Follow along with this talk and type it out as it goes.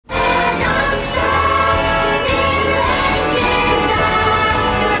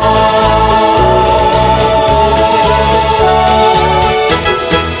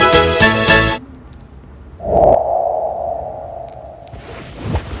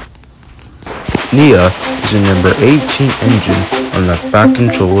Nia is a number 18 engine on the Fat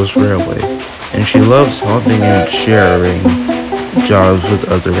Controllers Railway, and she loves helping and sharing jobs with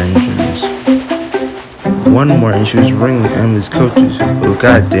other engines. One morning, she was ringing Emily's coaches, who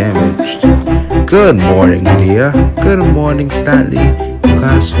got damaged. Good morning, Nia. Good morning, Stanley.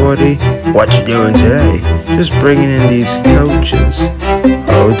 Class 40. What you doing today? Just bringing in these coaches.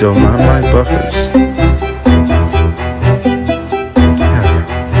 Oh, don't mind my buffers.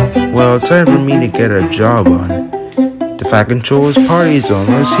 Well, time for me to get a job on. The Fat Controllers party's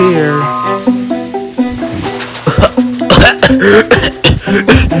almost here.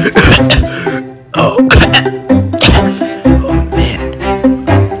 Oh man.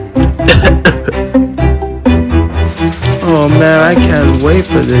 Oh man, I can't wait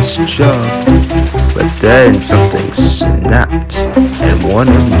for this job. But then something snapped and one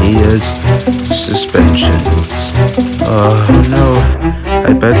of Nia's suspensions. Oh no,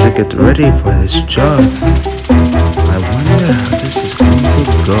 I better get ready for this job. I wonder how this is going to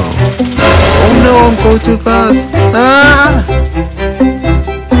go. Oh no, I'm going too fast. Ah!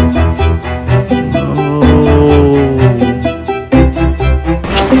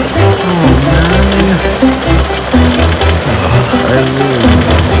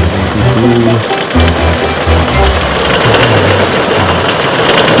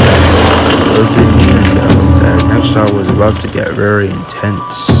 About to get very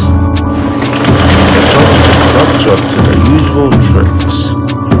intense. Let's up to the usual tricks.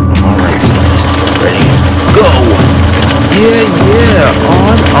 Alright, ready, go! Yeah,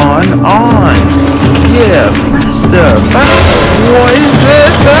 on. Yeah, faster. What is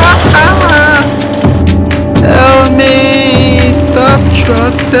this? Help me! Stop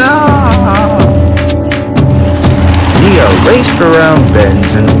truck down! Nia raced around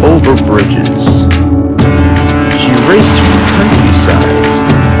bends and over bridges. She raced through countrysides,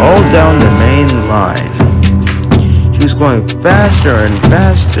 all down the main line. She was going faster and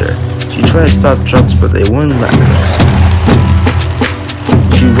faster. She tried to stop trucks, but they wouldn't let her.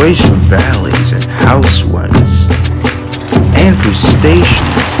 She raced through valleys and houseways, and through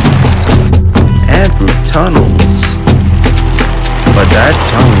stations, and through tunnels. But that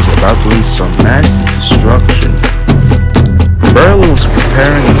tunnel was about to lead some massive destruction. Berlin was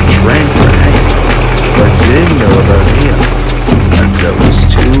preparing a train for Hank, but didn't know about Nia until it was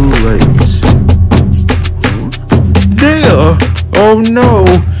too late. Nia! Oh no!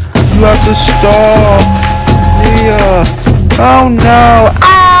 You have to stop! Nia! Oh no!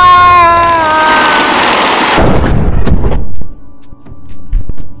 Ah!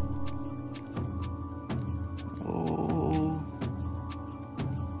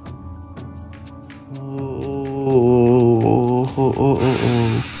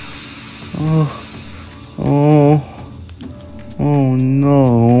 Oh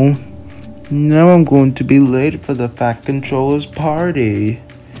no. Now I'm going to be late for the Fat Controllers party.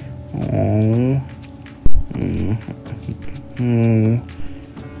 Oh.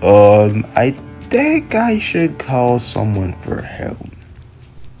 I think I should call someone for help.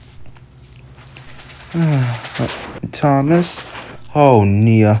 Thomas? Oh,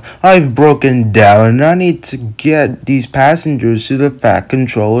 Nia, I've broken down and I need to get these passengers to the Fat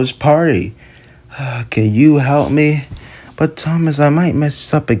Controllers party. Can you help me? But Thomas, I might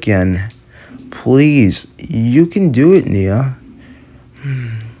mess up again. Please, you can do it, Nia.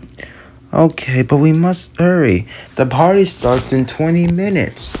 Okay, but we must hurry. The party starts in 20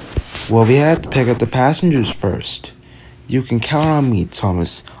 minutes. Well, we have to pick up the passengers first. You can count on me,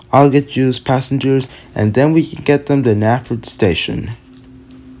 Thomas. I'll get you those passengers, and then we can get them to Nafford Station.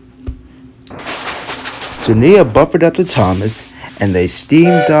 So Nia buffered up to Thomas, and they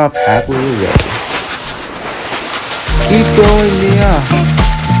steamed off happily away. Keep going, Nia.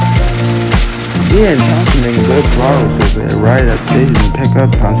 Nia and Thomas making good progress as they arrive at the station and pick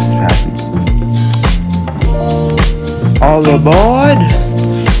up Thomas's passengers. All aboard!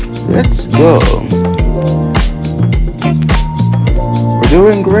 Let's go. We're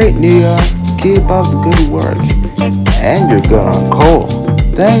doing great, Nia. Keep up the good work. And you're good on coal.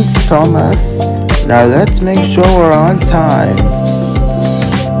 Thanks, Thomas. Now let's make sure we're on time.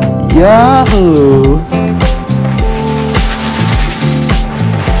 Yahoo!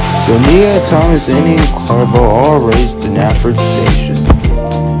 So Nia, Thomas, Annie, and Carbo all raced to Nafford Station.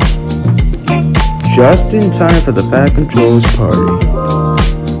 Just in time for the Fat Controllers party.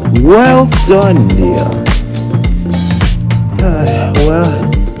 Well done, Nia. Well,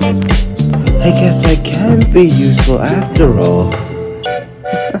 I guess I can be useful after all.